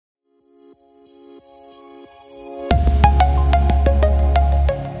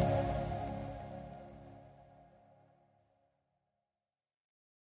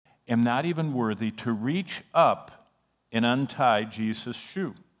am not even worthy to reach up and untie Jesus'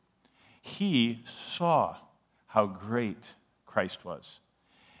 shoe. He saw how great Christ was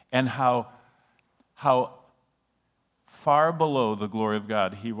and how far below the glory of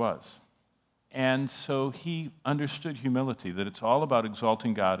God he was. And so he understood humility, that it's all about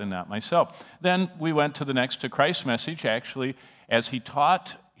exalting God and not myself. Then we went to the next, to Christ's message. Actually, as he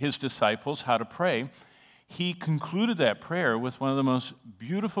taught his disciples how to pray, he concluded that prayer with one of the most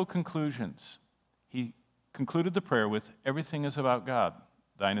beautiful conclusions. He concluded the prayer with, everything is about God.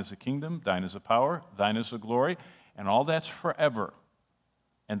 Thine is the kingdom, thine is the power, thine is the glory, and all that's forever.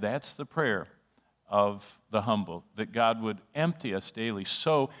 And that's the prayer of the humble, that God would empty us daily.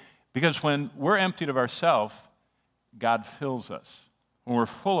 Because when we're emptied of ourselves, God fills us. When we're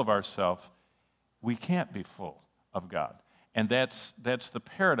full of ourselves, we can't be full of God. And that's the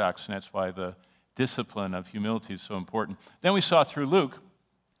paradox, and that's why the discipline of humility is so important. Then we saw through Luke,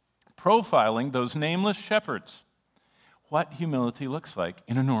 profiling those nameless shepherds, what humility looks like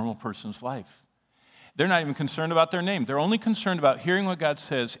in a normal person's life. They're not even concerned about their name. They're only concerned about hearing what God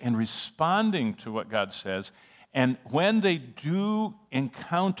says and responding to what God says. And when they do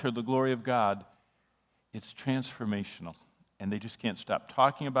encounter the glory of God, it's transformational. And they just can't stop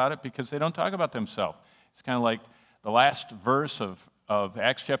talking about it because they don't talk about themselves. It's kind of like the last verse of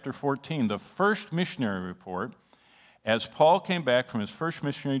Acts chapter 14, the first missionary report. As Paul came back from his first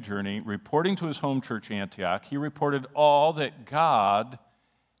missionary journey, reporting to his home church, Antioch, he reported all that God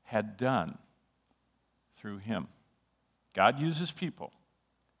had done through him. God uses people,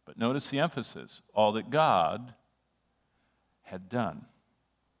 but notice the emphasis, all that God had done.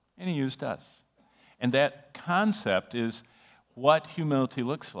 And he used us. And that concept is what humility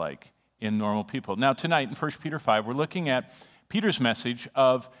looks like in normal people. Now tonight in 1 Peter 5, we're looking at Peter's message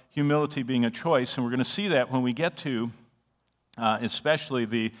of humility being a choice, and we're going to see that when we get to especially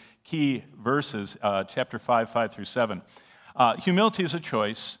the key verses, chapter 5, 5 through 7. Humility is a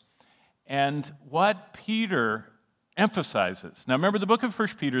choice, and what Peter emphasizes. Now remember, the book of 1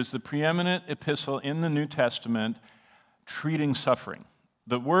 Peter is the preeminent epistle in the New Testament treating suffering.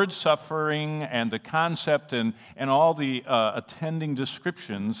 The word suffering and the concept and all the attending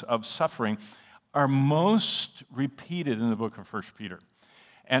descriptions of suffering are most repeated in the book of 1 Peter.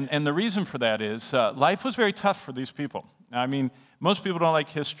 And the reason for that is life was very tough for these people. I mean, most people don't like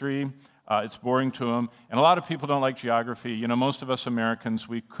history. It's boring to them. And a lot of people don't like geography. You know, most of us Americans,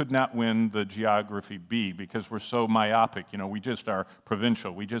 we could not win the geography bee because we're so myopic. You know, we just are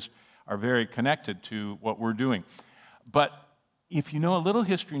provincial. We just are very connected to what we're doing. But if you know a little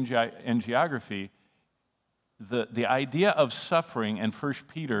history and geography, the idea of suffering in 1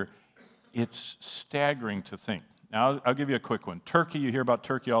 Peter, it's staggering to think. Now, I'll give you a quick one. Turkey, you hear about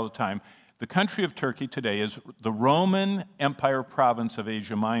Turkey all the time. The country of Turkey today is the Roman Empire province of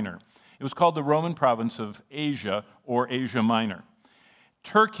Asia Minor. It was called the Roman province of Asia or Asia Minor.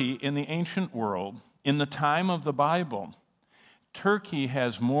 Turkey, in the ancient world, in the time of the Bible, Turkey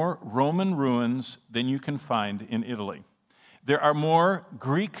has more Roman ruins than you can find in Italy. There are more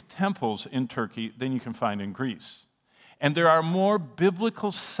Greek temples in Turkey than you can find in Greece. And there are more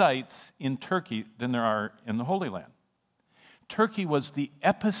biblical sites in Turkey than there are in the Holy Land. Turkey was the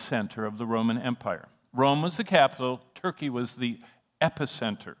epicenter of the Roman Empire. Rome was the capital. Turkey was the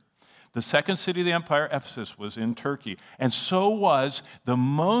epicenter. The second city of the empire, Ephesus, was in Turkey. And so was the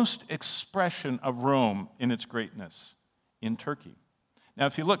most expression of Rome in its greatness in Turkey. Now,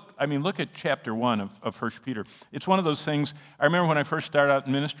 if you look at chapter 1 of 1 Peter. It's one of those things, I remember when I first started out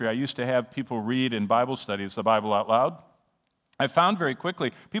in ministry, I used to have people read in Bible studies the Bible out loud. I found very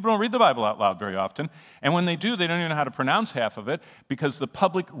quickly, people don't read the Bible out loud very often, and when they do, they don't even know how to pronounce half of it because the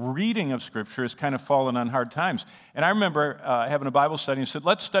public reading of Scripture has kind of fallen on hard times. And I remember having a Bible study and said,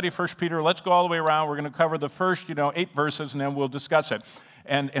 let's study 1 Peter, let's go all the way around, we're going to cover the first 8 verses, and then we'll discuss it.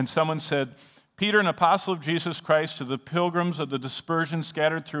 And someone said, Peter, an apostle of Jesus Christ, to the pilgrims of the dispersion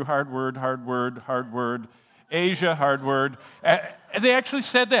scattered through hard word, Asia, hard word. They actually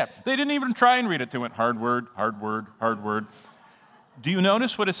said that. They didn't even try and read it. They went hard word. Do you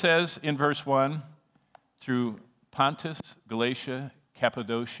notice what it says in verse 1? Through Pontus, Galatia,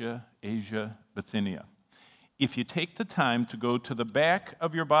 Cappadocia, Asia, Bithynia. If you take the time to go to the back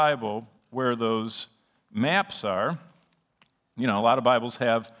of your Bible where those maps are, a lot of Bibles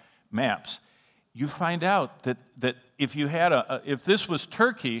have maps, you find out that if you had if this was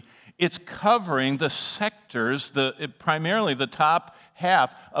Turkey, it's covering the sectors, primarily the top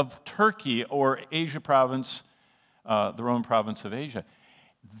half of Turkey or Asia province, the Roman province of Asia.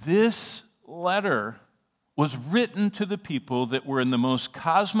 This letter was written to the people that were in the most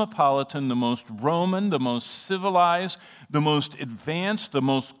cosmopolitan, the most Roman, the most civilized, the most advanced, the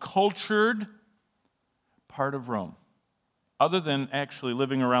most cultured part of Rome. Other than actually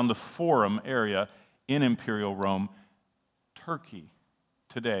living around the Forum area in Imperial Rome, Turkey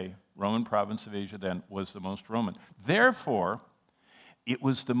today, Roman province of Asia then, was the most Roman. Therefore, it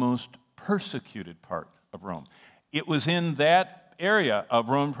was the most persecuted part of Rome. It was in that area of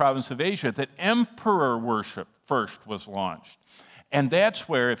Roman province of Asia that emperor worship first was launched. And that's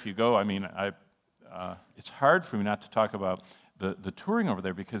where, if you go, it's hard for me not to talk about the touring over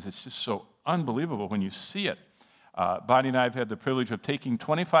there because it's just so unbelievable when you see it. Bonnie and I have had the privilege of taking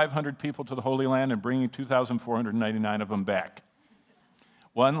 2,500 people to the Holy Land and bringing 2,499 of them back.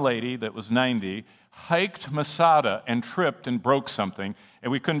 One lady that was 90 hiked Masada and tripped and broke something,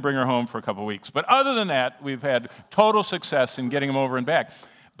 and we couldn't bring her home for a couple weeks. But other than that, we've had total success in getting them over and back.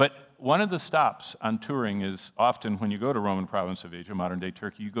 But one of the stops on touring is often when you go to Roman province of Asia, modern-day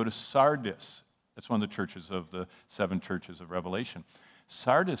Turkey, you go to Sardis. That's one of the churches of the 7 churches of Revelation.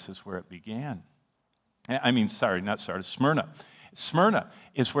 Sardis is where it began. Smyrna. Smyrna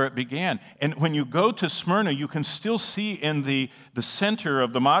is where it began. And when you go to Smyrna, you can still see in the center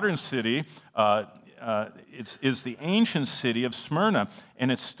of the modern city, is the ancient city of Smyrna,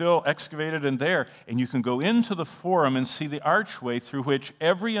 and it's still excavated in there. And you can go into the Forum and see the archway through which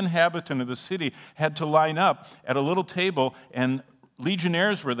every inhabitant of the city had to line up at a little table, and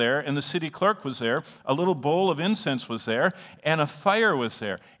legionnaires were there, and the city clerk was there, a little bowl of incense was there, and a fire was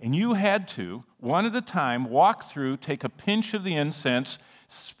there. And you had to, one at a time, walk through, take a pinch of the incense,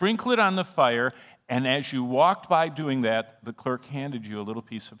 sprinkle it on the fire, and as you walked by doing that, the clerk handed you a little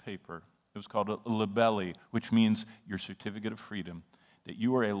piece of paper. It was called a libelli, which means your certificate of freedom, that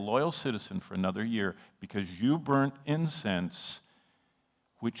you were a loyal citizen for another year because you burnt incense,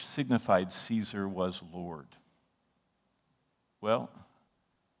 which signified Caesar was Lord. Well,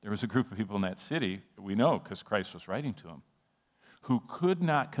 there was a group of people in that city, we know because Christ was writing to them, who could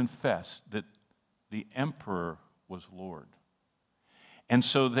not confess that the emperor was Lord. And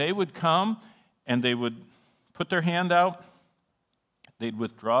so they would come and they would put their hand out, they'd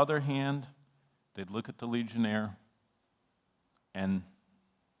withdraw their hand, they'd look at the legionnaire, and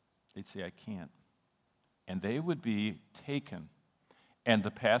they'd say, I can't. And they would be taken. And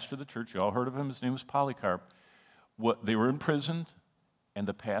the pastor of the church, you all heard of him, his name was Polycarp. They were imprisoned, and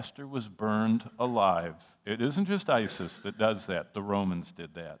the pastor was burned alive. It isn't just ISIS that does that. The Romans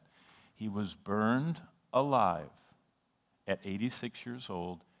did that. He was burned alive at 86 years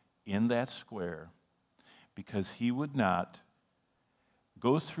old in that square because he would not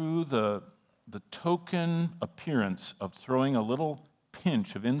go through the token appearance of throwing a little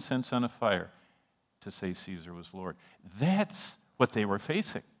pinch of incense on a fire to say Caesar was Lord. That's what they were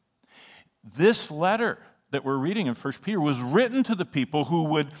facing. This letter that we're reading in 1 Peter was written to the people who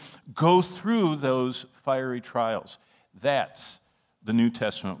would go through those fiery trials. That's the New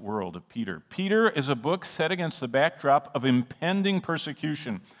Testament world of Peter. Peter is a book set against the backdrop of impending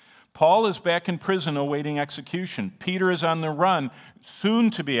persecution. Paul is back in prison awaiting execution. Peter is on the run,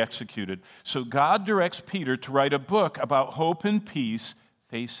 soon to be executed. So God directs Peter to write a book about hope and peace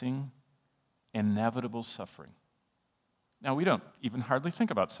facing inevitable suffering. Now, we don't even hardly think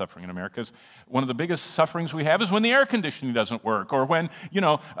about suffering in America, because one of the biggest sufferings we have is when the air conditioning doesn't work, or when,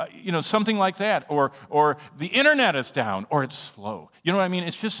 something like that, or the internet is down, or it's slow. You know what I mean?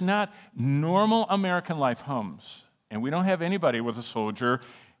 It's just not normal American life hums. And we don't have anybody with a soldier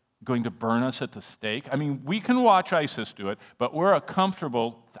going to burn us at the stake. I mean, we can watch ISIS do it, but we're a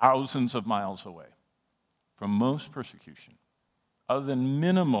comfortable thousands of miles away from most persecution, other than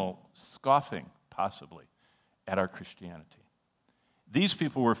minimal scoffing, possibly, at our Christianity. These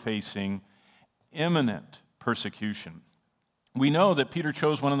people were facing imminent persecution. We know that Peter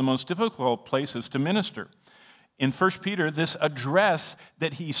chose one of the most difficult places to minister. In 1 Peter, this address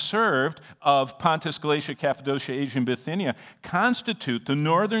that he served of Pontus, Galatia, Cappadocia, Asia, and Bithynia constitute the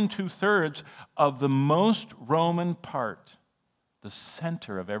northern 2/3 of the most Roman part, the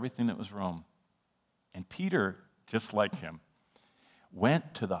center of everything that was Rome. And Peter, just like him,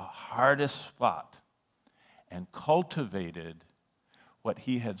 went to the hardest spot and cultivated what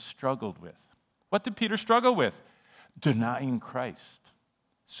he had struggled with. What did Peter struggle with? Denying Christ.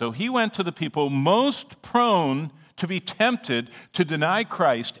 So he went to the people most prone to be tempted to deny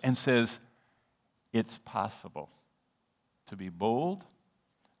Christ and says, it's possible to be bold,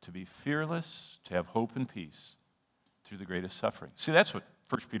 to be fearless, to have hope and peace through the greatest suffering. See, that's what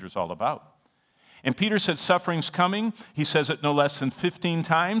 1 Peter is all about. And Peter said suffering's coming. He says it no less than 15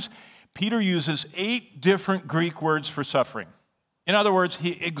 times. Peter uses 8 different Greek words for suffering. In other words,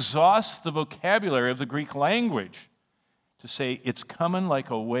 he exhausts the vocabulary of the Greek language to say it's coming like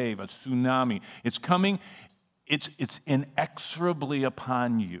a wave, a tsunami. It's coming, it's inexorably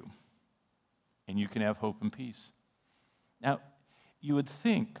upon you, and you can have hope and peace. Now, you would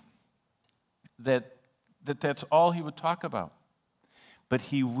think that that's all he would talk about. But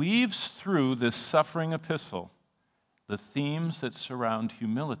he weaves through this suffering epistle the themes that surround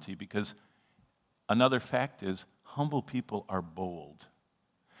humility, because another fact is humble people are bold.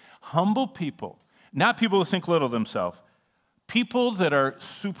 Humble people, not people who think little of themselves, people that are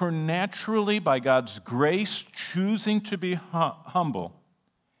supernaturally, by God's grace, choosing to be humble.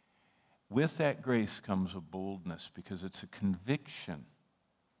 With that grace comes a boldness, because it's a conviction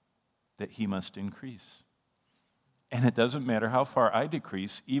that he must increase. And it doesn't matter how far I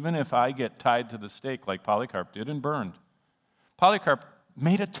decrease, even if I get tied to the stake like Polycarp did and burned. Polycarp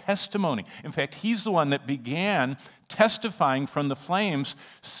made a testimony. In fact, he's the one that began testifying from the flames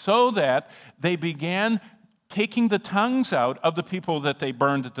so that they began taking the tongues out of the people that they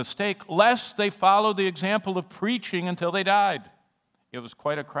burned at the stake, lest they follow the example of preaching until they died. It was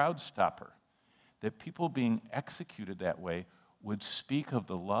quite a crowd stopper that people being executed that way would speak of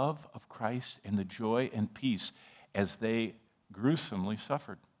the love of Christ and the joy and peace as they gruesomely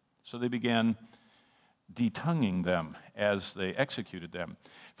suffered. So they began detonguing them as they executed them.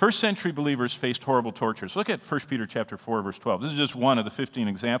 First century believers faced horrible tortures. Look at 1 Peter chapter 4, verse 12. This is just one of the 15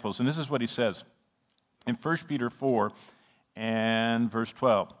 examples, and this is what he says in 1 Peter 4 and verse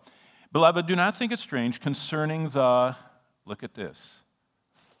 12. Beloved, do not think it strange concerning the, look at this,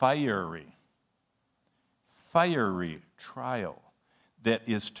 fiery trial that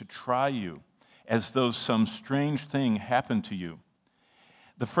is to try you, as though some strange thing happened to you.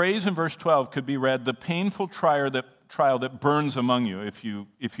 The phrase in verse 12 could be read, the painful trial that burns among you, if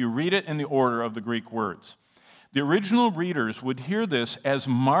you read it in the order of the Greek words. The original readers would hear this as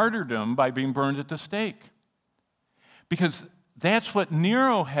martyrdom by being burned at the stake, because that's what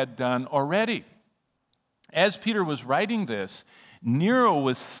Nero had done already. As Peter was writing this, Nero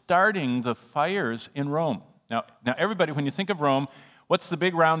was starting the fires in Rome. Now everybody, when you think of Rome, what's the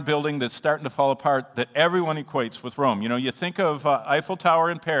big round building that's starting to fall apart that everyone equates with Rome? You know, you think of Eiffel Tower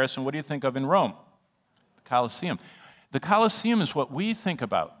in Paris, and what do you think of in Rome? The Colosseum. The Colosseum is what we think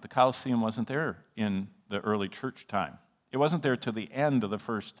about. The Colosseum wasn't there in the early church time. It wasn't there till the end of the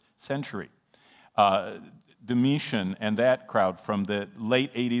first century. Domitian and that crowd from the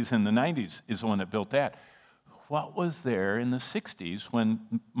late 80s and the 90s is the one that built that. What was there in the 60s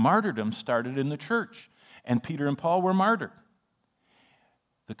when martyrdom started in the church and Peter and Paul were martyred?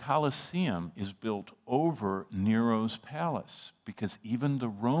 The Colosseum is built over Nero's palace because even the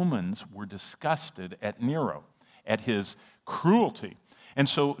Romans were disgusted at Nero, at his cruelty. And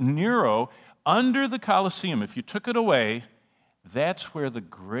so Nero, under the Colosseum, if you took it away, that's where the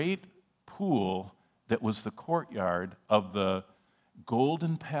great pool that was the courtyard of the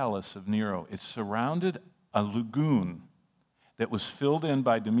golden palace of Nero, it surrounded a lagoon that was filled in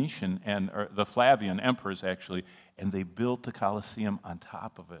by Domitian and the Flavian emperors, actually, and they built the Colosseum on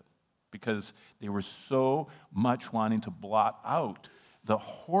top of it because they were so much wanting to blot out the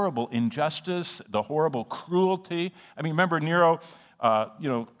horrible injustice, the horrible cruelty. I mean, remember Nero,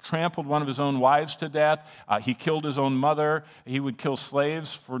 trampled one of his own wives to death. He killed his own mother. He would kill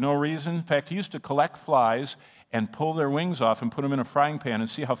slaves for no reason. In fact, he used to collect flies and pull their wings off and put them in a frying pan and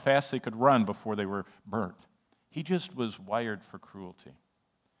see how fast they could run before they were burnt. He just was wired for cruelty.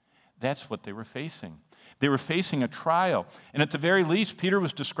 That's what they were facing. They were facing a trial. And at the very least, Peter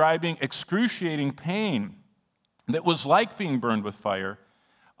was describing excruciating pain that was like being burned with fire,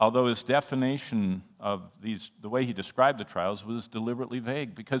 although his definition of the way he described the trials was deliberately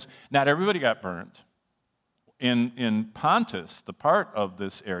vague, because not everybody got burnt. In Pontus, the part of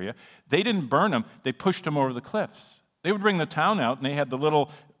this area, they didn't burn them, they pushed them over the cliffs. They would bring the town out, and they had the little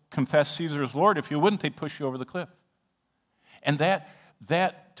confess Caesar as Lord. If you wouldn't, they'd push you over the cliff. And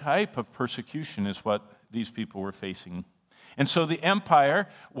that type of persecution is what these people were facing. And so the empire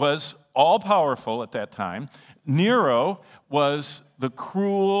was all-powerful at that time. Nero was the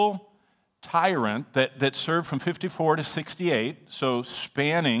cruel tyrant that served from 54 to 68, so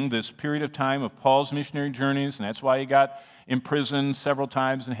spanning this period of time of Paul's missionary journeys, and that's why he got imprisoned several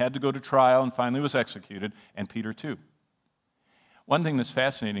times and had to go to trial and finally was executed, and Peter too. One thing that's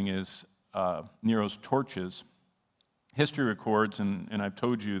fascinating is Nero's torches. History records, and I've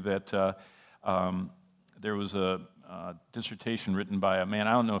told you that there was a dissertation written by a man,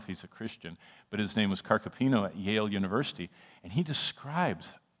 I don't know if he's a Christian, but his name was Carcopino at Yale University, and he describes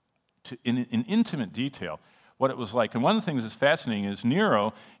in intimate detail what it was like. And one of the things that's fascinating is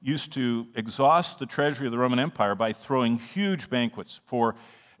Nero used to exhaust the treasury of the Roman Empire by throwing huge banquets for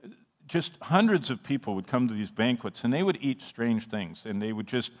just hundreds of people would come to these banquets, and they would eat strange things, and they would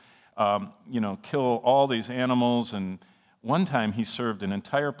just, kill all these animals. And one time he served an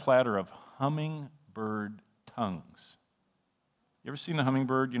entire platter of hummingbird tongues. You ever seen a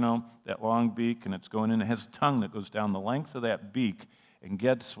hummingbird, that long beak, and it's going in, it has a tongue that goes down the length of that beak and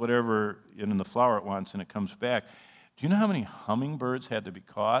gets whatever in the flower it wants, and it comes back. Do you know how many hummingbirds had to be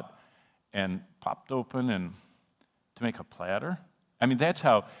caught and popped open and to make a platter? I mean, that's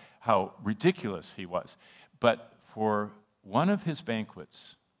how ridiculous he was. But for one of his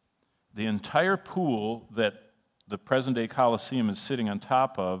banquets, the entire pool that the present-day Colosseum is sitting on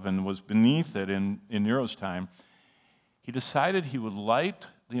top of and was beneath it in Nero's time, he decided he would light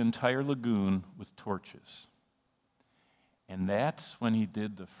the entire lagoon with torches. And that's when he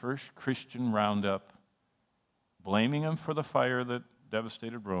did the first Christian roundup, blaming him for the fire that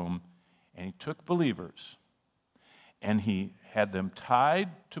devastated Rome. And he took believers and he had them tied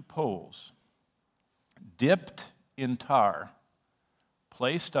to poles, dipped in tar,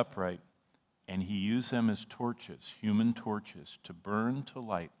 placed upright, and he used them as torches, human torches, to burn to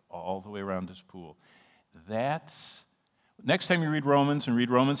light all the way around his pool. Next time you read Romans and read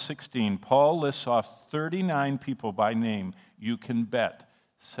Romans 16, Paul lists off 39 people by name. You can bet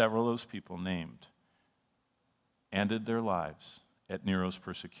several of those people named ended their lives at Nero's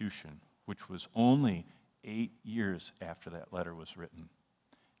persecution, which was only 8 years after that letter was written.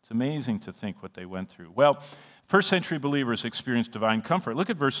 It's amazing to think what they went through. Well, first century believers experienced divine comfort. Look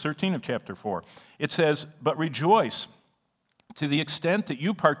at verse 13 of chapter 4. It says, "But rejoice to the extent that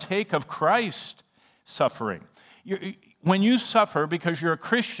you partake of Christ's suffering." When you suffer because you're a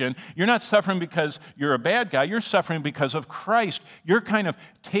Christian, you're not suffering because you're a bad guy. You're suffering because of Christ. You're kind of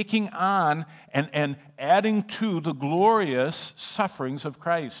taking on and adding to the glorious sufferings of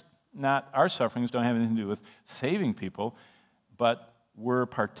Christ. Not our sufferings don't have anything to do with saving people, but we're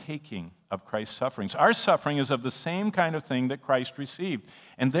partaking of Christ's sufferings. Our suffering is of the same kind of thing that Christ received.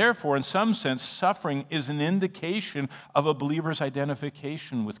 And therefore, in some sense, suffering is an indication of a believer's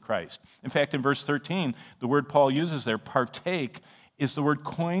identification with Christ. In fact, in verse 13, the word Paul uses there, partake, is the word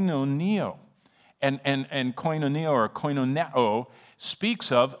koinoneo. And koinoneo or koinoneo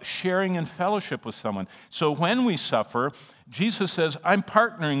speaks of sharing in fellowship with someone. So when we suffer, Jesus says, I'm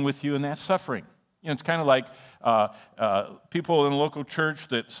partnering with you in that suffering. It's kind of like people in a local church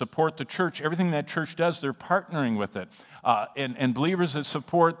that support the church. Everything that church does, they're partnering with it. And believers that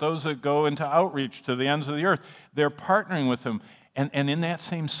support those that go into outreach to the ends of the earth, they're partnering with them. And in that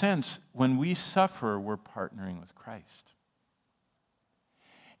same sense, when we suffer, we're partnering with Christ.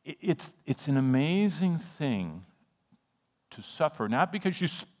 It's an amazing thing to suffer, not because you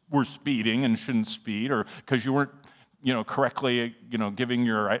were speeding and shouldn't speed, or because you weren't, correctly, giving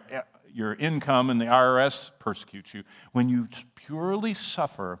your income and the IRS persecutes you. When you purely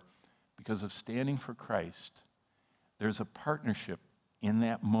suffer because of standing for Christ, there's a partnership in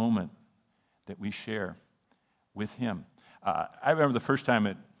that moment that we share with Him. I remember the first time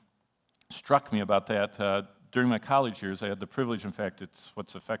it struck me about that. During my college years, I had the privilege, in fact, it's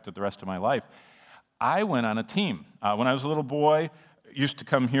what's affected the rest of my life. I went on a team. When I was a little boy, used to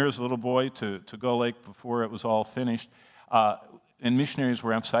come here as a little boy to Gull Lake before it was all finished, and missionaries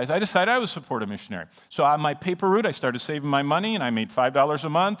were emphasized. I decided I would support a missionary. So on my paper route, I started saving my money, and I made $5 a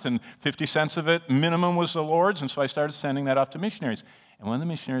month, and 50 cents of it minimum was the Lord's, and so I started sending that off to missionaries. And one of the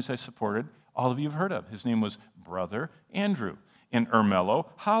missionaries I supported, all of you have heard of. His name was Brother Andrew in Ermelo,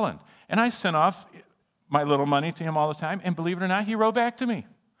 Holland. And I sent off my little money to him all the time, and believe it or not, he wrote back to me.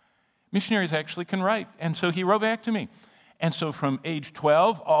 Missionaries actually can write, and so he wrote back to me. And so from age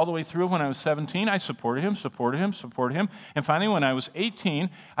 12 all the way through when I was 17, I supported him. And finally, when I was 18,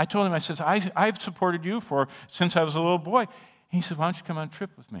 I told him, I said, I've supported you since I was a little boy. And he said, why don't you come on a trip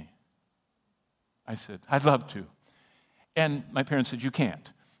with me? I said, I'd love to. And my parents said, you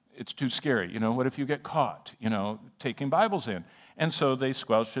can't. It's too scary. What if you get caught, taking Bibles in? And so they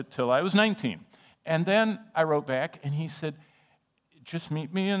squelched it till I was 19. And then I wrote back, and he said, just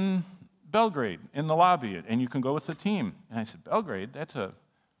meet me in Belgrade, in the lobby, and you can go with the team. And I said, Belgrade? That's a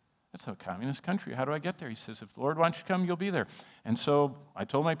communist country. How do I get there? He says, if the Lord wants you to come, you'll be there. And so I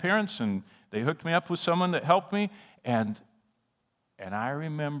told my parents, and they hooked me up with someone that helped me. And I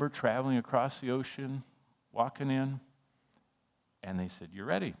remember traveling across the ocean, walking in, and they said, you're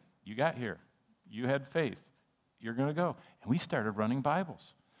ready. You got here. You had faith. You're going to go. And we started running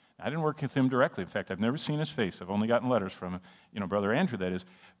Bibles. I didn't work with him directly. In fact, I've never seen his face. I've only gotten letters from him, Brother Andrew, that is.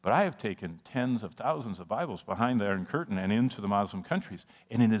 But I have taken tens of thousands of Bibles behind the Iron Curtain and into the Muslim countries.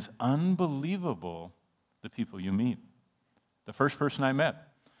 And it is unbelievable the people you meet. The first person I met,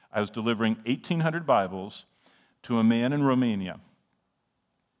 I was delivering 1,800 Bibles to a man in Romania.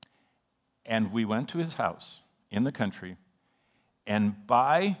 And we went to his house in the country, and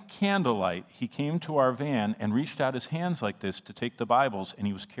by candlelight, he came to our van and reached out his hands like this to take the Bibles, and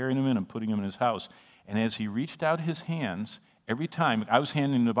he was carrying them in and putting them in his house. And as he reached out his hands, every time I was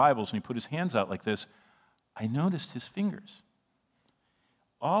handing him the Bibles and he put his hands out like this, I noticed his fingers.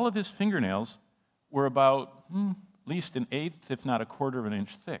 All of his fingernails were about at least an eighth, if not a quarter of an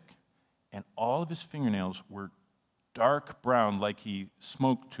inch thick. And all of his fingernails were dark brown, like he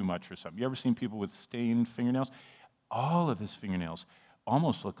smoked too much or something. You ever seen people with stained fingernails? All of his fingernails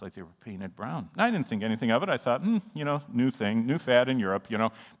almost looked like they were painted brown. And I didn't think anything of it. I thought, new thing, new fad in Europe,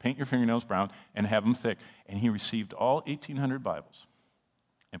 paint your fingernails brown and have them thick. And he received all 1,800 Bibles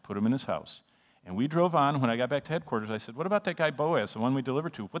and put them in his house. And we drove on. When I got back to headquarters, I said, what about that guy Boaz, the one we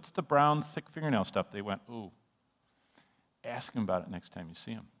delivered to? What's the brown, thick fingernail stuff? They went, ooh, ask him about it next time you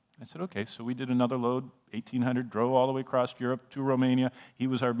see him. I said, okay. So we did another load, 1,800, drove all the way across Europe to Romania. He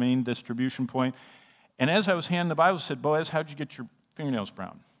was our main distribution point. And as I was handing the Bible, I said, Boaz, how'd you get your fingernails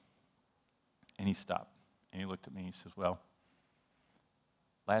brown? And he stopped, and he looked at me. He says, well,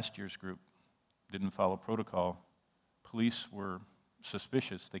 last year's group didn't follow protocol. Police were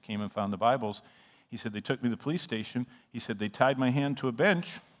suspicious. They came and found the Bibles. He said, they took me to the police station. He said, they tied my hand to a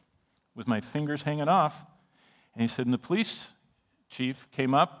bench with my fingers hanging off. And he said, and the police chief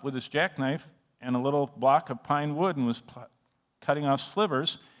came up with his jackknife and a little block of pine wood and was cutting off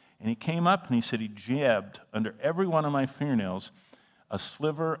slivers. And he came up and he said he jabbed under every one of my fingernails a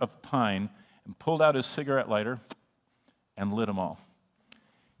sliver of pine and pulled out his cigarette lighter and lit them all.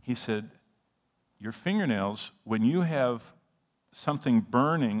 He said, your fingernails, when you have something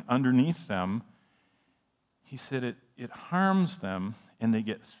burning underneath them, he said it harms them and they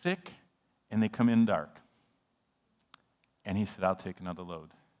get thick and they come in dark. And he said, I'll take another load.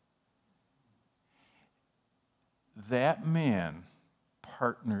 That man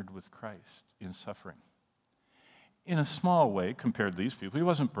partnered with Christ in suffering. In a small way, compared to these people, he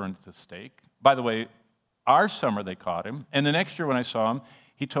wasn't burned at the stake. By the way, our summer they caught him, and the next year when I saw him,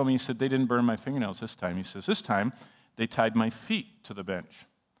 he told me, he said, they didn't burn my fingernails this time. He says, this time, they tied my feet to the bench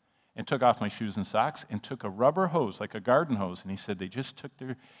and took off my shoes and socks and took a rubber hose, like a garden hose, and he said they just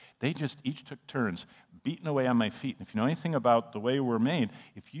each took turns beating away on my feet. And if you know anything about the way we're made,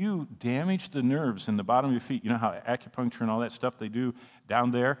 if you damage the nerves in the bottom of your feet, you know how acupuncture and all that stuff they do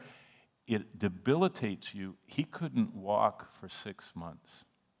down there, it debilitates you. He couldn't walk for 6 months,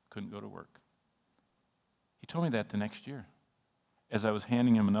 couldn't go to work. He told me that the next year as I was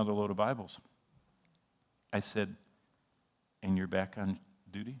handing him another load of Bibles. I said, and you're back on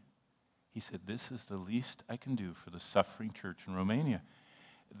duty? He said, this is the least I can do for the suffering church in Romania.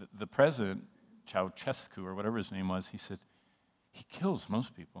 The president, Ceausescu, or whatever his name was, he said, he kills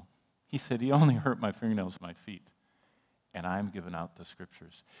most people. He said, he only hurt my fingernails and my feet, and I'm giving out the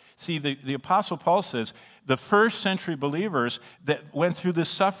scriptures. See, the Apostle Paul says, the first century believers that went through this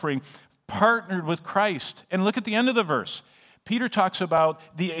suffering partnered with Christ. And look at the end of the verse. Peter talks about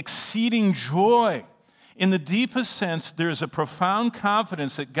the exceeding joy. In the deepest sense, there is a profound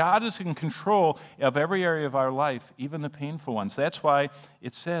confidence that God is in control of every area of our life, even the painful ones. That's why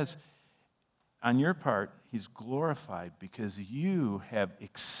it says, on your part, he's glorified because you have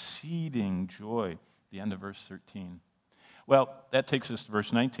exceeding joy. The end of verse 13. Well, that takes us to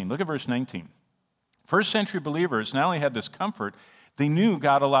verse 19. Look at verse 19. First century believers not only had this comfort, they knew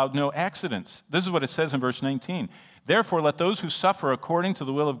God allowed no accidents. This is what it says in verse 19. Therefore, let those who suffer according to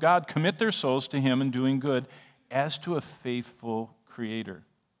the will of God commit their souls to him in doing good as to a faithful creator.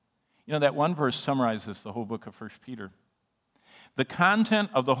 You know, that one verse summarizes the whole book of 1 Peter. The content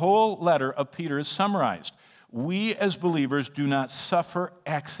of the whole letter of Peter is summarized. We as believers do not suffer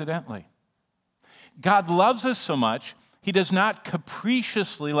accidentally. God loves us so much, he does not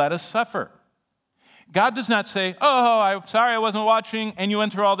capriciously let us suffer. God does not say, I'm sorry I wasn't watching and you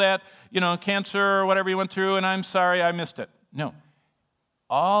went through all that, cancer or whatever you went through, and I'm sorry I missed it. No.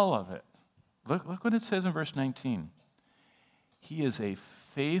 All of it. Look what it says in verse 19. He is a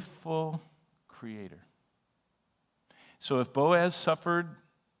faithful creator. So if Boaz suffered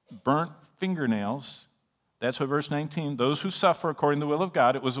burnt fingernails, that's what verse 19, those who suffer according to the will of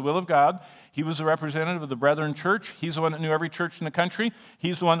God, it was the will of God. He was the representative of the brethren church. He's the one that knew every church in the country.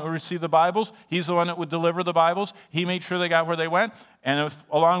 He's the one that would receive the Bibles. He's the one that would deliver the Bibles. He made sure they got where they went. And if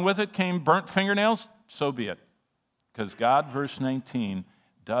along with it came burnt fingernails, so be it. Because God, verse 19,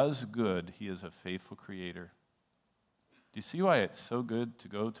 does good. He is a faithful creator. Do you see why it's so good to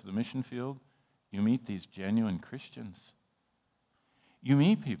go to the mission field? You meet these genuine Christians. You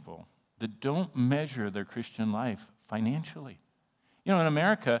meet people that don't measure their Christian life financially. You know, in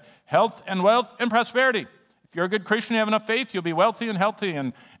America, health and wealth and prosperity. If you're a good Christian, you have enough faith, you'll be wealthy and healthy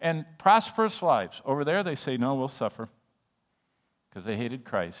and prosperous lives. Over there, they say, no, we'll suffer because they hated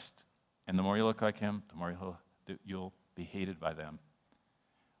Christ. And the more you look like him, the more you'll be hated by them.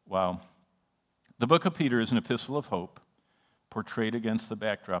 Wow. The book of Peter is an epistle of hope portrayed against the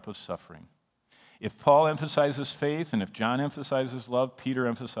backdrop of suffering. If Paul emphasizes faith and if John emphasizes love, Peter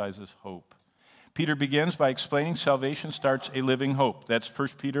emphasizes hope. Peter begins by explaining salvation starts a living hope. That's 1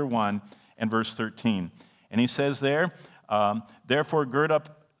 Peter 1 and verse 13. And he says there, therefore gird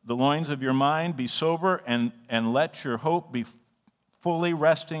up the loins of your mind, be sober, and let your hope be fully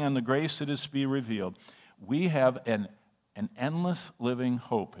resting on the grace that is to be revealed. We have an endless living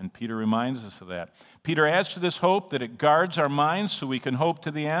hope, and Peter reminds us of that. Peter adds to this hope that it guards our minds so we can hope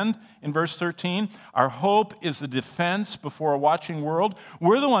to the end. In verse 13, our hope is the defense before a watching world.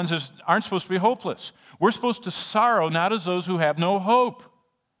 We're the ones that aren't supposed to be hopeless. We're supposed to sorrow not as those who have no hope.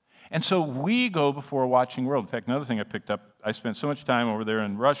 And so we go before a watching world. In fact, another thing I picked up, I spent so much time over there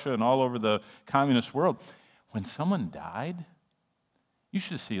in Russia and all over the communist world. When someone died, you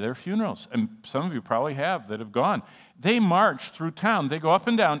should see their funerals. And some of you probably have that have gone. They march through town. They go up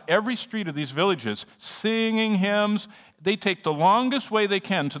and down every street of these villages singing hymns. They take the longest way they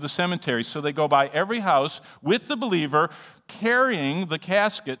can to the cemetery. So they go by every house with the believer, carrying the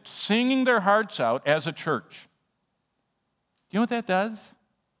casket, singing their hearts out as a church. Do you know what that does?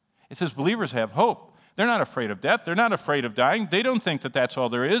 It says believers have hope. They're not afraid of death. They're not afraid of dying. They don't think that that's all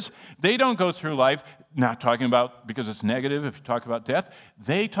there is. They don't go through life not talking about, because it's negative if you talk about death.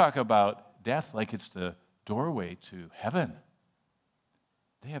 They talk about death like it's the doorway to heaven.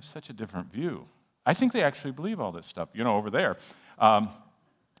 They have such a different view. I think they actually believe all this stuff, over there.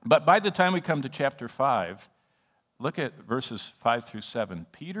 But by the time we come to chapter 5, look at verses 5 through 7.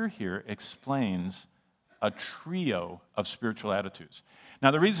 Peter here explains a trio of spiritual attitudes.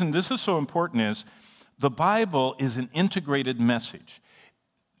 Now, the reason this is so important is the Bible is an integrated message.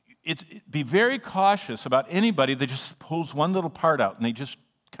 Be very cautious about anybody that just pulls one little part out and they just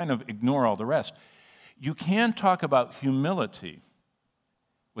kind of ignore all the rest. You can't talk about humility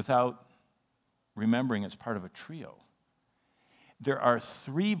without remembering it's part of a trio. There are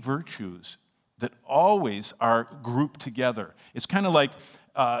 3 virtues that always are grouped together. It's kind of like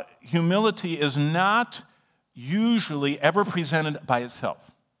humility is not usually ever presented by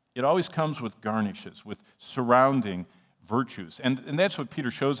itself. It always comes with garnishes, with surrounding virtues. And that's what Peter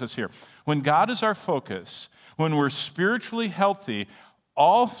shows us here. When God is our focus, when we're spiritually healthy,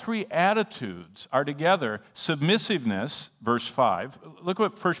 all 3 attitudes are together. Submissiveness, verse 5. Look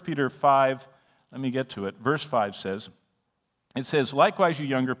what 1 Peter 5, let me get to it. Verse 5 says, it says, likewise, you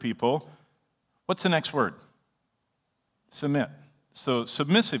younger people, what's the next word? Submit. So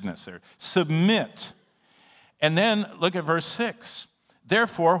submissiveness there. Submit. And then look at verse 6.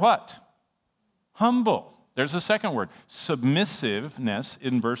 Therefore, what? Humble. There's the second word. Submissiveness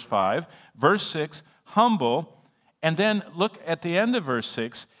in verse 5. Verse 6, humble. And then look at the end of verse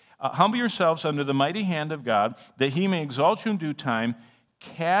 6. Humble yourselves under the mighty hand of God, that he may exalt you in due time,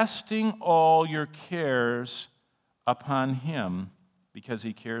 casting all your cares upon him, because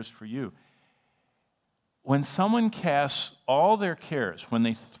he cares for you. When someone casts all their cares, when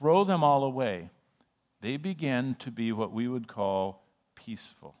they throw them all away, they begin to be what we would call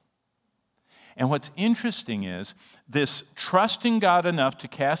peaceful. And what's interesting is this trusting God enough to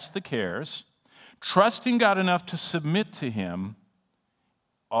cast the cares, trusting God enough to submit to him,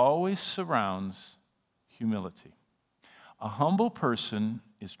 always surrounds humility. A humble person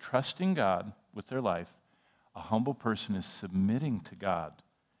is trusting God with their life. A humble person is submitting to God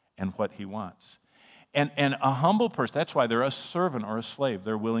and what he wants. And a humble person, that's why they're a servant or a slave.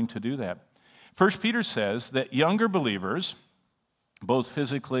 They're willing to do that. 1 Peter says that younger believers, both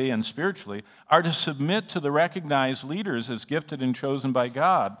physically and spiritually, are to submit to the recognized leaders as gifted and chosen by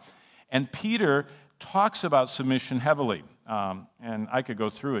God. And Peter talks about submission heavily. And I could go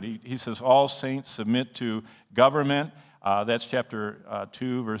through it. He says, all saints submit to government. That's chapter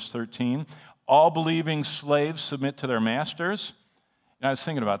 2, verse 13. All believing slaves submit to their masters. And I was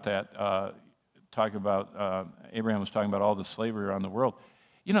thinking about that, Abraham was talking about all the slavery around the world.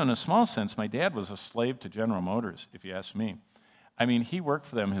 In a small sense, my dad was a slave to General Motors, if you ask me. I mean, he worked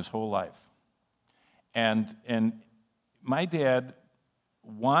for them his whole life. And my dad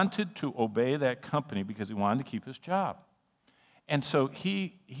wanted to obey that company because he wanted to keep his job. And so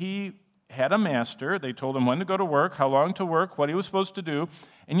he had a master. They told him when to go to work, how long to work, what he was supposed to do.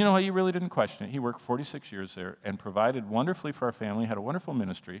 And you know what? He really didn't question it. He worked 46 years there and provided wonderfully for our family, had a wonderful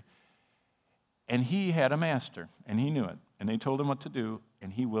ministry. And he had a master, and he knew it. And they told him what to do,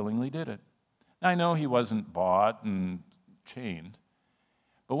 and he willingly did it. Now, I know he wasn't bought and chained,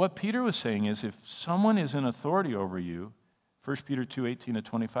 but what Peter was saying is if someone is in authority over you, 1 Peter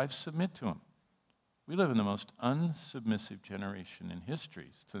 2:18-25, submit to him. We live in the most unsubmissive generation in history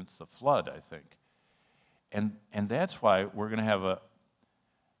since the flood, I think. And that's why we're going to have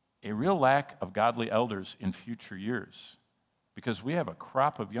a real lack of godly elders in future years, because we have a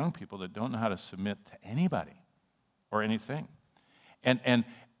crop of young people that don't know how to submit to anybody or anything. And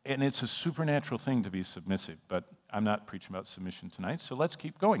it's a supernatural thing to be submissive, but I'm not preaching about submission tonight, so let's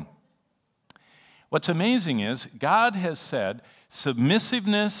keep going. What's amazing is God has said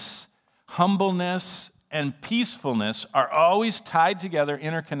submissiveness, humbleness, and peacefulness are always tied together,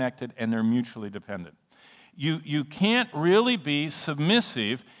 interconnected, and they're mutually dependent. You can't really be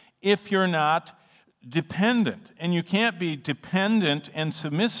submissive if you're not dependent, and you can't be dependent and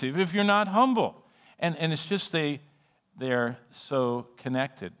submissive if you're not humble. And it's just they're so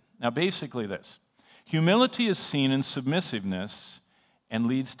connected. Now, basically this. Humility is seen in submissiveness and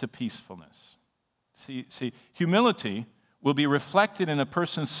leads to peacefulness. See, humility will be reflected in a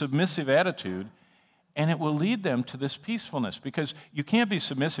person's submissive attitude, and it will lead them to this peacefulness, because you can't be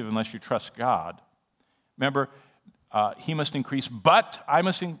submissive unless you trust God. Remember, he must increase, but I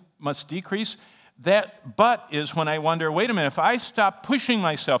must decrease. That but is when I wonder, wait a minute, if I stop pushing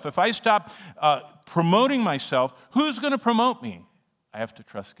myself, if I stop promoting myself, who's going to promote me? I have to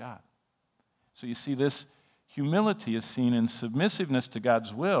trust God. So you see, this humility is seen in submissiveness to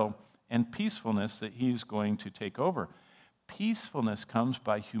God's will and peacefulness that he's going to take over. Peacefulness comes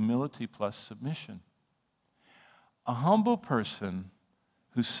by humility plus submission. A humble person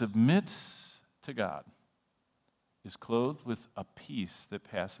who submits to God is clothed with a peace that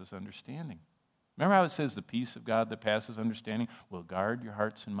passes understanding. Remember how it says the peace of God that passes understanding will guard your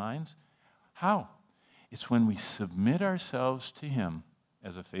hearts and minds? How? It's when we submit ourselves to him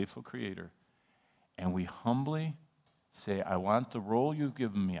as a faithful creator, and we humbly say, I want the role you've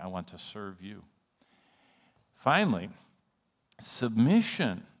given me. I want to serve you. Finally,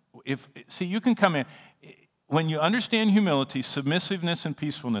 submission. You can come in. When you understand humility, submissiveness and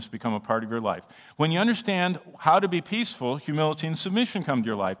peacefulness become a part of your life. When you understand how to be peaceful, humility and submission come to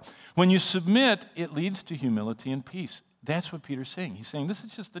your life. When you submit, it leads to humility and peace. That's what Peter's saying. He's saying this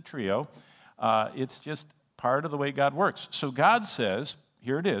is just the trio. It's just part of the way God works. So God says,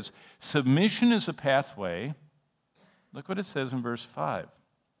 here it is, submission is a pathway. Look what it says in verse 5.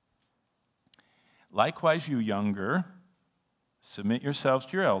 Likewise, you younger, submit yourselves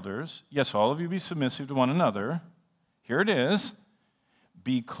to your elders. Yes, all of you be submissive to one another. Here it is.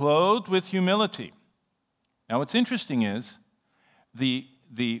 Be clothed with humility. Now, what's interesting is the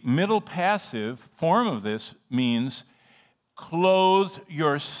middle passive form of this means clothe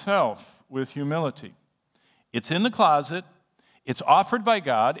yourself with humility. It's in the closet. It's offered by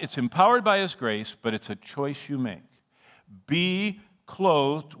God. It's empowered by his grace, but it's a choice you make. Be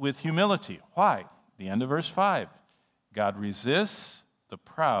clothed with humility. Why? The end of verse 5. God resists the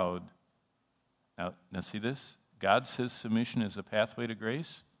proud. Now see this? God says submission is a pathway to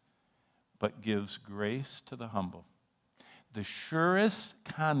grace, but gives grace to the humble. The surest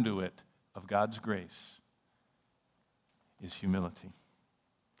conduit of God's grace is humility.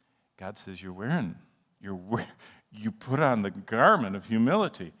 God says, you put on the garment of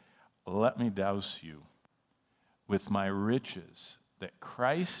humility. Let me douse you with my riches that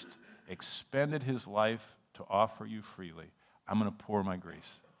Christ expended his life to offer you freely. I'm going to pour my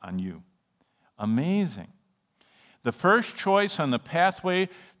grace on you. Amazing. The first choice on the pathway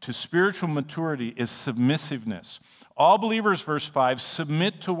to spiritual maturity is submissiveness. All believers, verse 5,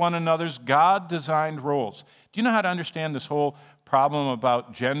 submit to one another's God-designed roles. Do you know how to understand this whole problem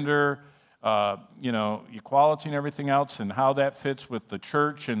about gender, equality and everything else, and how that fits with the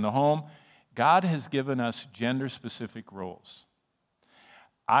church and the home? God has given us gender-specific roles.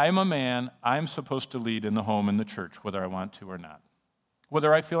 I'm a man. I'm supposed to lead in the home and the church, whether I want to or not,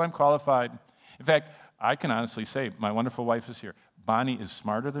 whether I feel I'm qualified. In fact, I can honestly say my wonderful wife is here. Bonnie is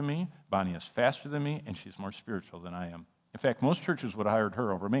smarter than me. Bonnie is faster than me, and she's more spiritual than I am. In fact, most churches would have hired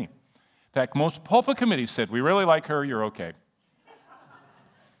her over me. In fact, most pulpit committees said, we really like her, you're okay.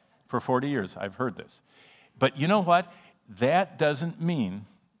 For 40 years, I've heard this. But you know what? That doesn't mean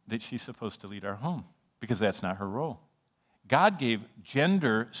that she's supposed to lead our home, because that's not her role. God gave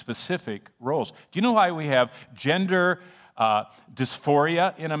gender-specific roles. Do you know why we have gender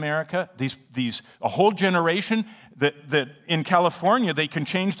dysphoria in America? A whole generation that in California, they can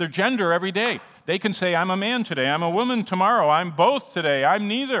change their gender every day. They can say, I'm a man today, I'm a woman tomorrow, I'm both today, I'm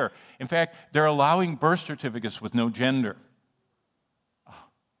neither. In fact, they're allowing birth certificates with no gender.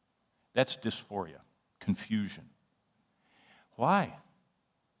 That's dysphoria, confusion. Why?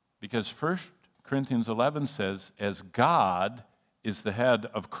 Because 1 Corinthians 11 says, as God is the head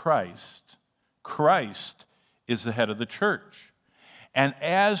of Christ, Christ is the head of the church. And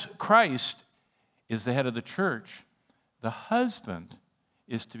as Christ is the head of the church, the husband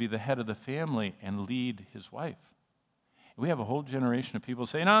is to be the head of the family and lead his wife. We have a whole generation of people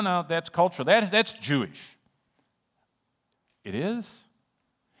say, no, that's cultural. That's Jewish. It is.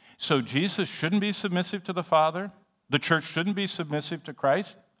 So Jesus shouldn't be submissive to the Father. The church shouldn't be submissive to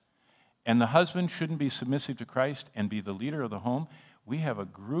Christ. And the husband shouldn't be submissive to Christ and be the leader of the home. We have a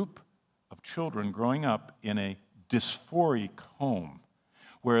group of children growing up in a dysphoric home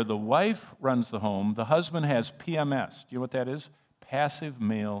where the wife runs the home, the husband has PMS. Do you know what that is? Passive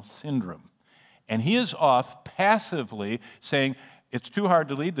male syndrome. And he is off passively saying, it's too hard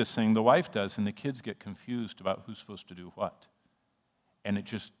to lead this thing, the wife does, and the kids get confused about who's supposed to do what. And it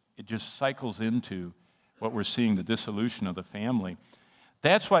just cycles into what we're seeing, the dissolution of the family.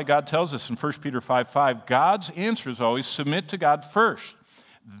 That's why God tells us in 1 Peter 5:5, God's answer is always submit to God first.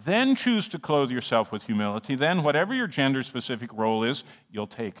 Then choose to clothe yourself with humility. Then whatever your gender-specific role is, you'll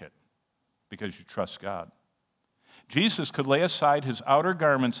take it because you trust God. Jesus could lay aside his outer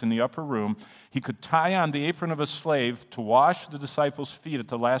garments in the upper room. He could tie on the apron of a slave to wash the disciples' feet at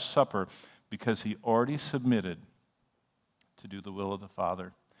the Last Supper because he already submitted to do the will of the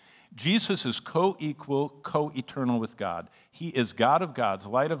Father. Jesus is co-equal, co-eternal with God. He is God of gods,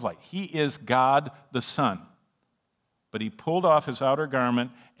 light of light. He is God the Son. But he pulled off his outer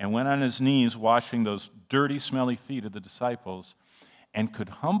garment and went on his knees washing those dirty, smelly feet of the disciples and could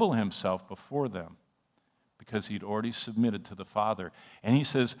humble himself before them because he'd already submitted to the Father. And he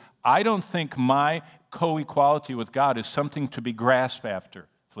says, I don't think my co-equality with God is something to be grasped after,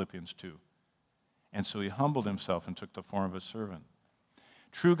 Philippians 2. And so he humbled himself and took the form of a servant.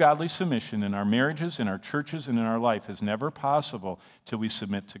 True godly submission in our marriages, in our churches, and in our life is never possible till we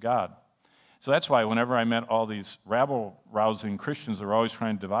submit to God. So that's why whenever I met all these rabble-rousing Christians that were always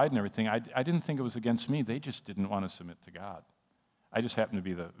trying to divide and everything, I didn't think it was against me. They just didn't want to submit to God. I just happened to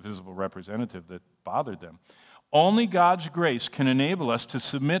be the visible representative that bothered them. Only God's grace can enable us to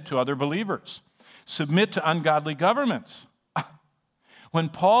submit to other believers, submit to ungodly governments. When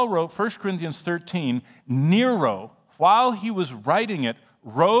Paul wrote 1 Corinthians 13, Nero, while he was writing it,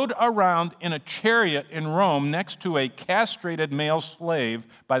 rode around in a chariot in Rome next to a castrated male slave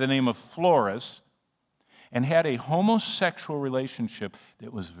by the name of Florus and had a homosexual relationship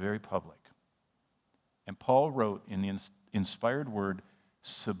that was very public. And Paul wrote in the inspired word,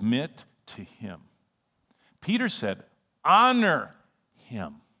 submit to him. Peter said, honor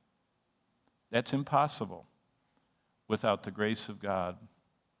him. That's impossible without the grace of God.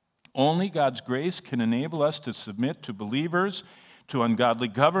 Only God's grace can enable us to submit to believers, to ungodly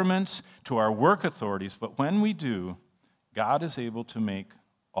governments, to our work authorities. But when we do, God is able to make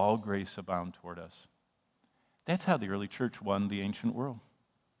all grace abound toward us. That's how the early church won the ancient world.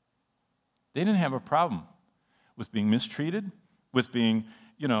 They didn't have a problem with being mistreated, with being,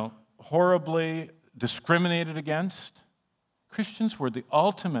 horribly discriminated against. Christians were the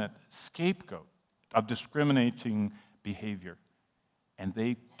ultimate scapegoat of discriminating behavior, and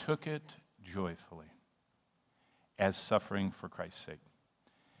they took it joyfully as suffering for Christ's sake.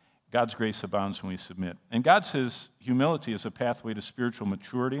 God's grace abounds when we submit. And God says humility is a pathway to spiritual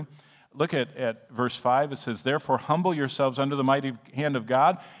maturity. Look at verse 5. It says, therefore, humble yourselves under the mighty hand of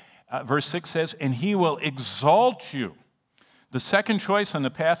God. Verse 6 says, and he will exalt you. The second choice on the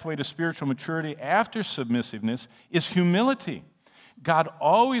pathway to spiritual maturity after submissiveness is humility. God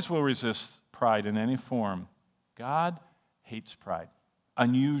always will resist pride in any form. God hates pride,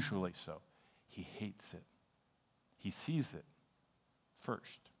 unusually so. He hates it. He sees it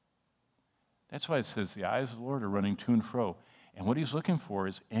first. That's why it says the eyes of the Lord are running to and fro. And what he's looking for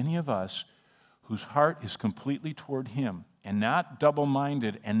is any of us whose heart is completely toward him and not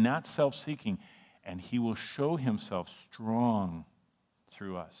double-minded and not self-seeking, and he will show himself strong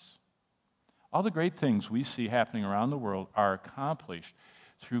through us. All the great things we see happening around the world are accomplished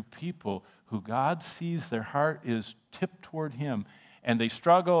through people who God sees their heart is tipped toward him, and they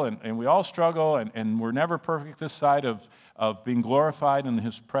struggle, and we all struggle, and we're never perfect this side of being glorified in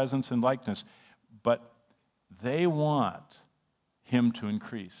his presence and likeness, but they want him to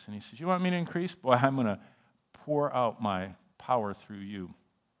increase. And he says, you want me to increase? Boy, I'm going to pour out my power through you.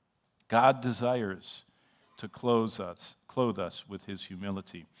 God desires to clothe us with his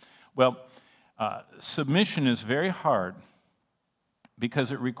humility. Well, submission is very hard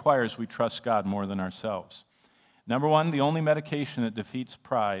because it requires we trust God more than ourselves. Number one, the only medication that defeats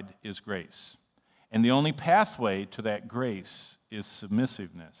pride is grace. And the only pathway to that grace is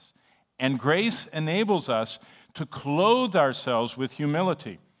submissiveness. And grace enables us to clothe ourselves with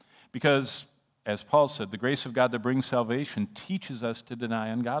humility. Because, as Paul said, the grace of God that brings salvation teaches us to deny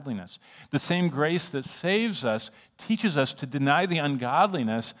ungodliness. The same grace that saves us teaches us to deny the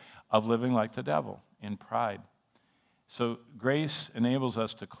ungodliness of living like the devil in pride. So grace enables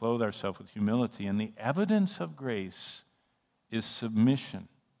us to clothe ourselves with humility, and the evidence of grace is submission,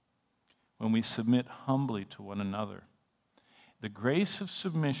 when we submit humbly to one another. The grace of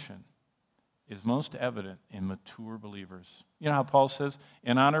submission is most evident in mature believers. You know how Paul says,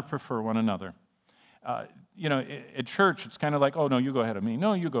 in honor, prefer one another. At church, it's kind of like, oh, no, you go ahead of me.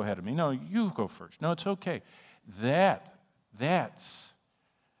 No, you go ahead of me. No, you go first. No, it's okay. That's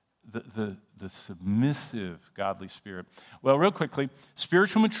the submissive godly spirit. Well, real quickly,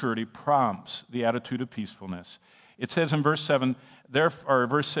 spiritual maturity prompts the attitude of peacefulness. It says in verse 7,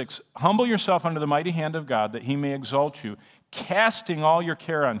 verse 6, humble yourself under the mighty hand of God that he may exalt you, casting all your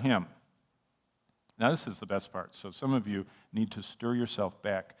care on him. Now, this is the best part. So some of you need to stir yourself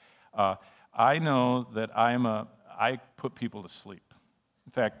back. I know that I put people to sleep.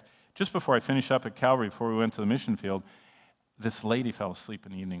 In fact, just before I finished up at Calvary, before we went to the mission field, this lady fell asleep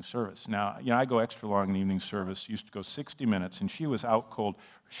in the evening service. Now, I go extra long in the evening service, used to go 60 minutes, and she was out cold.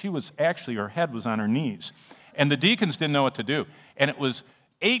 Her head was on her knees. And the deacons didn't know what to do. And it was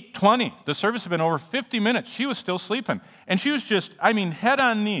 8:20. The service had been over 50 minutes. She was still sleeping. And she was just, head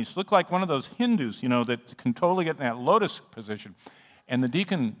on knees. Looked like one of those Hindus, that can totally get in that lotus position. And the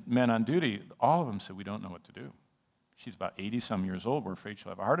deacon men on duty, all of them said, we don't know what to do. She's about 80-some years old. We're afraid she'll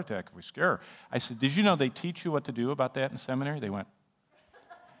have a heart attack if we scare her. I said, did you know they teach you what to do about that in seminary? They went,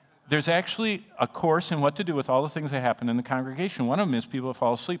 there's actually a course in what to do with all the things that happen in the congregation. One of them is people that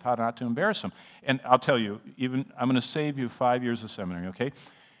fall asleep, how not to embarrass them. And I'll tell you, I'm going to save you 5 years of seminary, okay?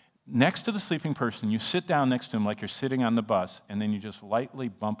 Next to the sleeping person, you sit down next to him like you're sitting on the bus, and then you just lightly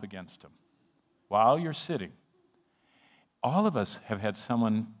bump against him while you're sitting. All of us have had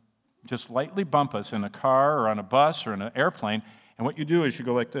someone just lightly bump us in a car or on a bus or in an airplane, and what you do is you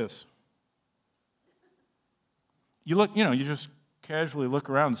go like this. You look, you just casually look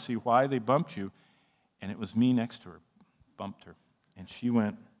around to see why they bumped you, and it was me next to her, bumped her, and she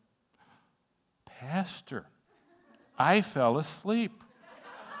went, Pastor, I fell asleep.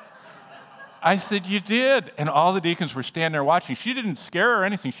 I said, you did. And all the deacons were standing there watching. She didn't scare her or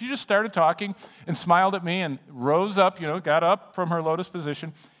anything. She just started talking and smiled at me and rose up, got up from her lotus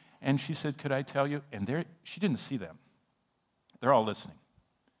position. And she said, could I tell you? And she didn't see them. They're all listening.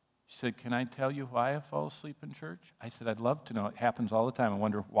 She said, can I tell you why I fall asleep in church? I said, I'd love to know. It happens all the time. I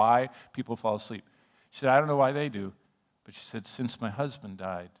wonder why people fall asleep. She said, I don't know why they do. But she said, since my husband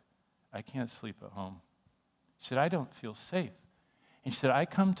died, I can't sleep at home. She said, I don't feel safe. And she said, I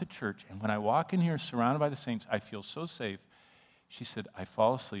come to church, and when I walk in here surrounded by the saints, I feel so safe. She said, I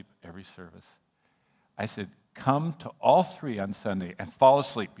fall asleep every service. I said, come to all 3 on Sunday and fall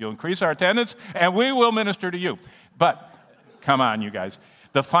asleep. You'll increase our attendance, and we will minister to you. But come on, you guys.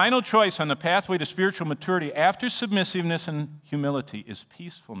 The final choice on the pathway to spiritual maturity after submissiveness and humility is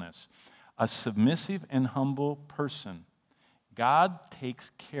peacefulness. A submissive and humble person, God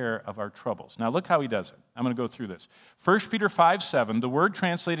takes care of our troubles. Now look how he does it. I'm going to go through this. 1 Peter 5:7, the word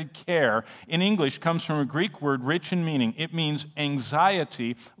translated care in English comes from a Greek word rich in meaning. It means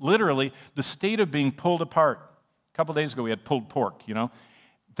anxiety, literally the state of being pulled apart. A couple days ago we had pulled pork,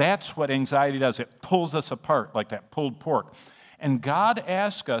 That's what anxiety does. It pulls us apart like that pulled pork. And God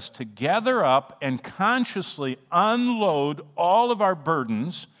asks us to gather up and consciously unload all of our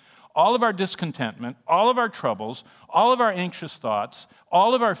burdens, all of our discontentment, all of our troubles, all of our anxious thoughts,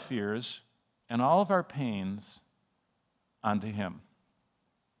 all of our fears, and all of our pains onto him.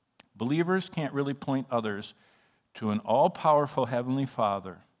 Believers can't really point others to an all-powerful Heavenly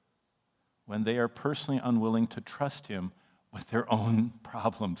Father when they are personally unwilling to trust him with their own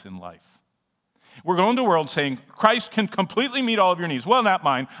problems in life. We're going to the world saying, Christ can completely meet all of your needs. Well, not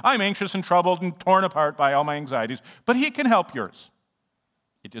mine. I'm anxious and troubled and torn apart by all my anxieties, but he can help yours.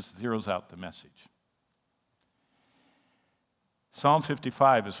 It just zeroes out the message. Psalm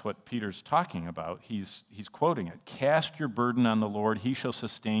 55 is what Peter's talking about. He's quoting it. Cast your burden on the Lord. He shall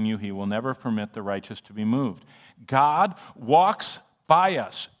sustain you. He will never permit the righteous to be moved. God walks by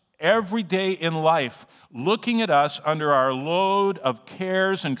us every day in life, looking at us under our load of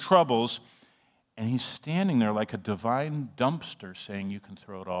cares and troubles, and he's standing there like a divine dumpster saying, you can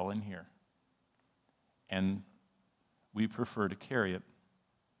throw it all in here. And we prefer to carry it.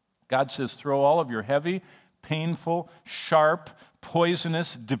 God says, throw all of your heavy, painful, sharp,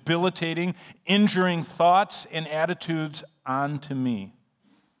 poisonous, debilitating, injuring thoughts and attitudes onto me.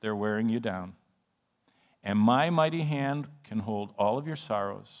 They're wearing you down. And my mighty hand can hold all of your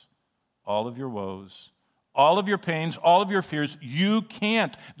sorrows, all of your woes, all of your pains, all of your fears. You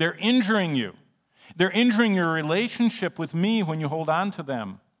can't. They're injuring you. They're injuring your relationship with me when you hold on to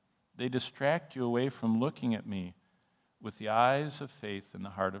them. They distract you away from looking at me with the eyes of faith and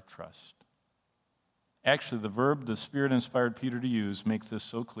the heart of trust. Actually, the verb the Spirit inspired Peter to use makes this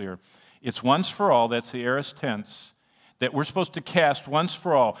so clear. It's once for all, that's the aorist tense, that we're supposed to cast once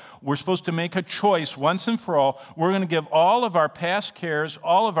for all. We're supposed to make a choice once and for all. We're going to give all of our past cares,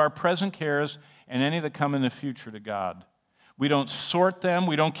 all of our present cares, and any that come in the future to God. We don't sort them.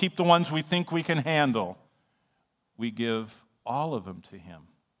 We don't keep the ones we think we can handle. We give all of them to Him.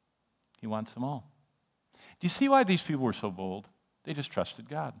 He wants them all. Do you see why these people were so bold? They just trusted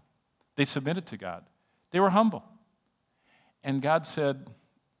God. They submitted to God. They were humble. And God said,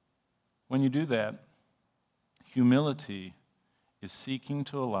 when you do that, humility is seeking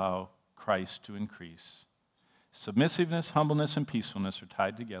to allow Christ to increase. Submissiveness, humbleness, and peacefulness are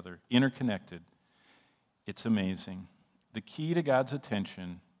tied together, interconnected. It's amazing. The key to God's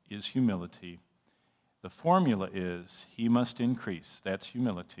attention is humility. The formula is He must increase. That's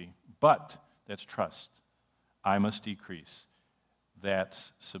humility. But that's trust. I must decrease.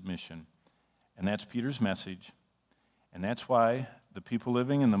 That's submission. And that's Peter's message. And that's why the people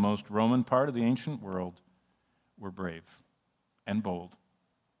living in the most Roman part of the ancient world were brave and bold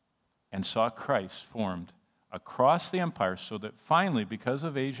and saw Christ formed across the empire, so that finally, because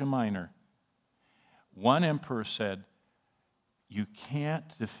of Asia Minor, one emperor said, you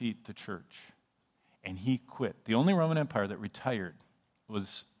can't defeat the church. And he quit. The only Roman Empire that retired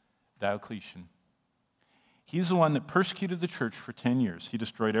was Diocletian. He's the one that persecuted the church for 10 years. He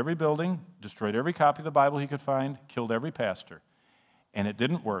destroyed every building, destroyed every copy of the Bible he could find, killed every pastor. And it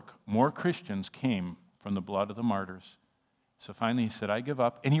didn't work. More Christians came from the blood of the martyrs. So finally he said, I give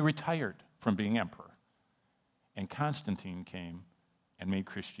up. And he retired from being emperor. And Constantine came and made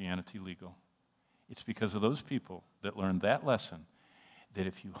Christianity legal. It's because of those people that learned that lesson, that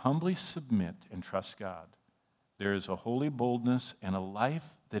if you humbly submit and trust God, there is a holy boldness and a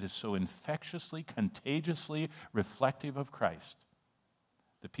life that is so infectiously, contagiously reflective of Christ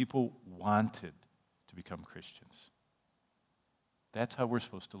that people wanted to become Christians. That's how we're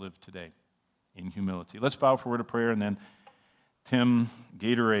supposed to live today, in humility. Let's bow for a word of prayer, and then Tim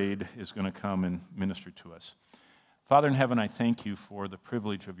Gatorade is going to come and minister to us. Father in heaven, I thank you for the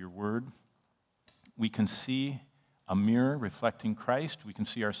privilege of your word. We can see a mirror reflecting Christ. We can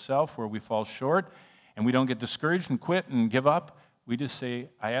see ourselves where we fall short, and we don't get discouraged and quit and give up. We just say,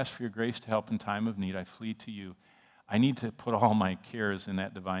 I ask for your grace to help in time of need. I flee to you. I need to put all my cares in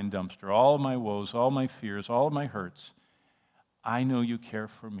that divine dumpster, all of my woes, all my fears, all of my hurts. I know you care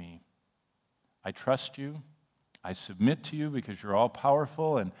for me. I trust you. I submit to you because you're all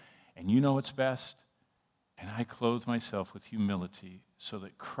powerful and you know what's best. And I clothe myself with humility so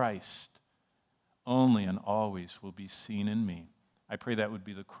that Christ only and always will be seen in me. I pray that would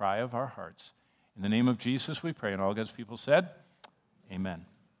be the cry of our hearts. In the name of Jesus we pray, and all God's people said, amen.